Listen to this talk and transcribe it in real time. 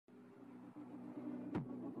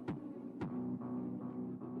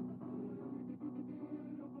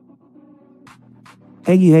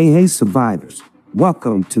Hey survivors,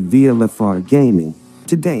 welcome to VLFRgaming.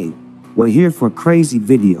 Today, we're here for a crazy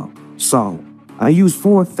video. So, I used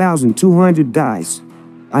 4,200 dice.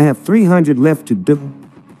 I have 300 left to do,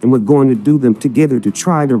 and we're going to do them together to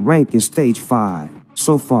try to rank in stage 5.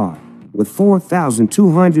 So far, with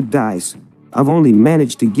 4,200 dice, I've only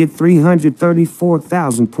managed to get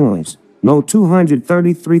 334,000 points. No,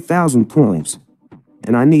 233,000 points.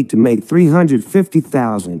 And I need to make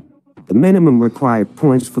 350,000. The minimum required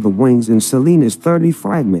points for the wings in Selene is 30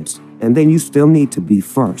 fragments, and then you still need to be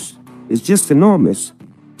first. It's just enormous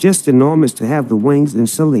to have the wings in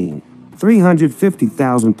Selene.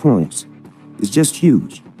 350,000 points. It's just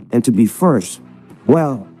huge. And to be first,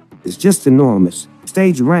 well, it's just enormous.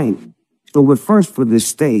 Stage rank. So we're first for this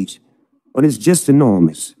stage, but it's just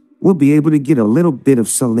enormous. We'll be able to get a little bit of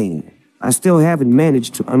Selene. I still haven't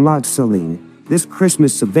managed to unlock Selene. This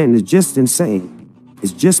Christmas event is just insane.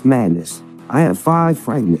 It's just madness. I have 5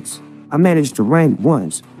 fragments. I managed to rank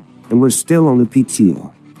once, and we're still on the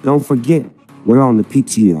PTR. Don't forget, we're on the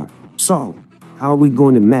PTR. So, how are we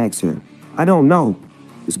going to max her? I don't know.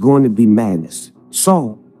 It's going to be madness.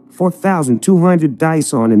 So, 4,200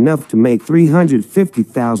 dice aren't enough to make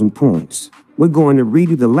 350,000 points. We're going to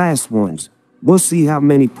redo the last ones. We'll see how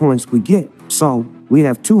many points we get. So, we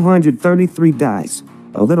have 233 dice.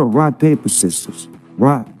 A little rock, paper, scissors.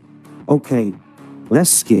 Rock. Okay. Let's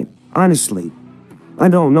skip. Honestly, I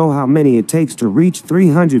don't know how many it takes to reach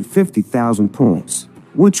 350,000 points.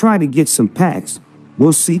 We'll try to get some packs.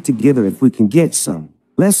 We'll see together if we can get some.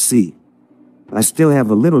 Let's see. I still have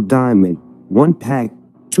a little diamond. 1 pack,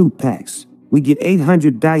 2 packs. We get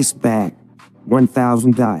 800 dice back.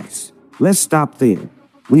 1,000 dice. Let's stop there.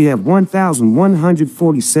 We have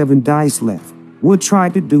 1,147 dice left. We'll try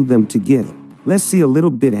to do them together. Let's see a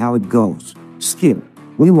little bit how it goes. Skip.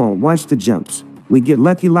 We won't watch the jumps. We get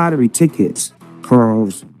lucky lottery tickets,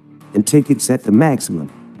 pearls, and tickets at the maximum.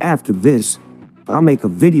 After this, I'll make a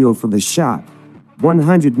video for the shop.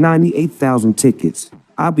 198,000 tickets.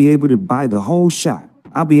 I'll be able to buy the whole shop.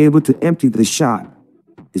 I'll be able to empty the shop.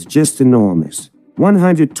 It's just enormous.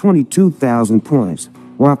 122,000 points.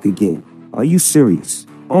 Walk again. Are you serious?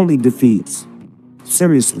 Only defeats.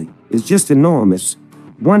 Seriously, it's just enormous.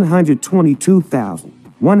 122,000.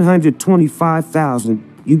 125,000.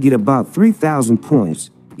 You get about 3,000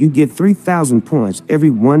 points. You get 3,000 points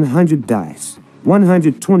every 100 dice.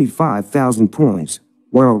 125,000 points.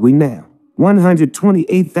 Where are we now?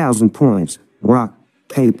 128,000 points. Rock,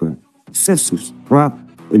 paper, scissors, rock,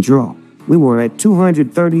 and draw. We were at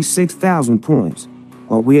 236,000 points.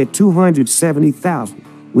 Are we at 270,000?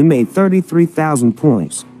 We made 33,000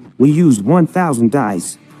 points. We used 1,000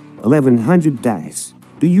 dice. 1,100 dice.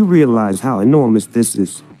 Do you realize how enormous this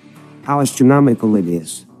is? How astronomical it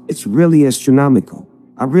is. It's really astronomical.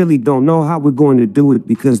 I really don't know how we're going to do it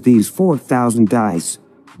because these 4,000 dice,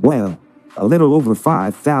 well, a little over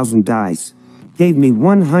 5,000 dice, gave me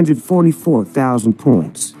 144,000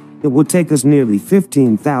 points. It will take us nearly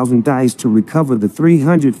 15,000 dice to recover the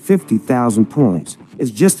 350,000 points. It's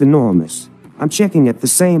just enormous. I'm checking at the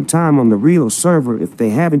same time on the real server if they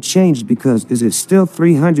haven't changed because is it still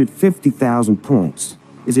 350,000 points?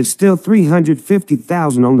 Is it still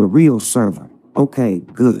 350,000 on the real server? Okay,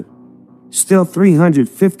 good. Still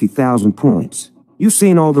 350,000 points. You've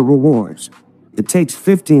seen all the rewards. It takes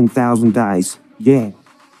 15,000 dice. Yeah.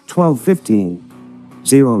 12, 15.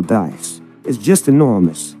 0 dice. It's just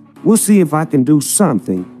enormous. We'll see if I can do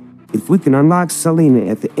something. If we can unlock Selena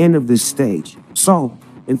at the end of this stage. So,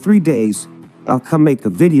 in 3 days, I'll come make a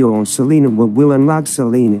video on Selena where we'll unlock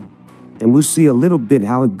Selena. And we'll see a little bit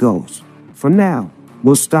how it goes. For now,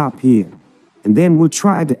 we'll stop here, and then we'll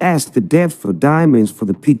try to ask the devs for diamonds for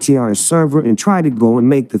the PTR server and try to go and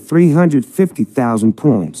make the 350,000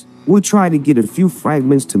 points. We'll try to get a few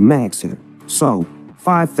fragments to max her. So,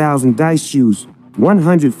 5,000 dice used,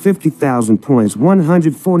 150,000 points,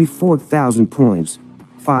 144,000 points,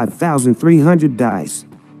 5,300 dice.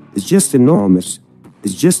 It's just enormous.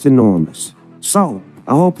 It's just enormous. So,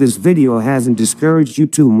 I hope this video hasn't discouraged you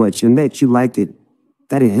too much and that you liked it,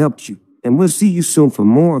 that it helped you. And we'll see you soon for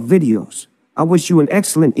more videos. I wish you an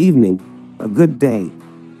excellent evening, a good day,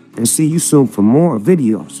 and see you soon for more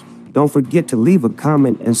videos. Don't forget to leave a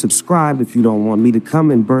comment and subscribe if you don't want me to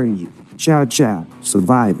come and burn you. Ciao, ciao,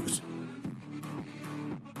 survivors.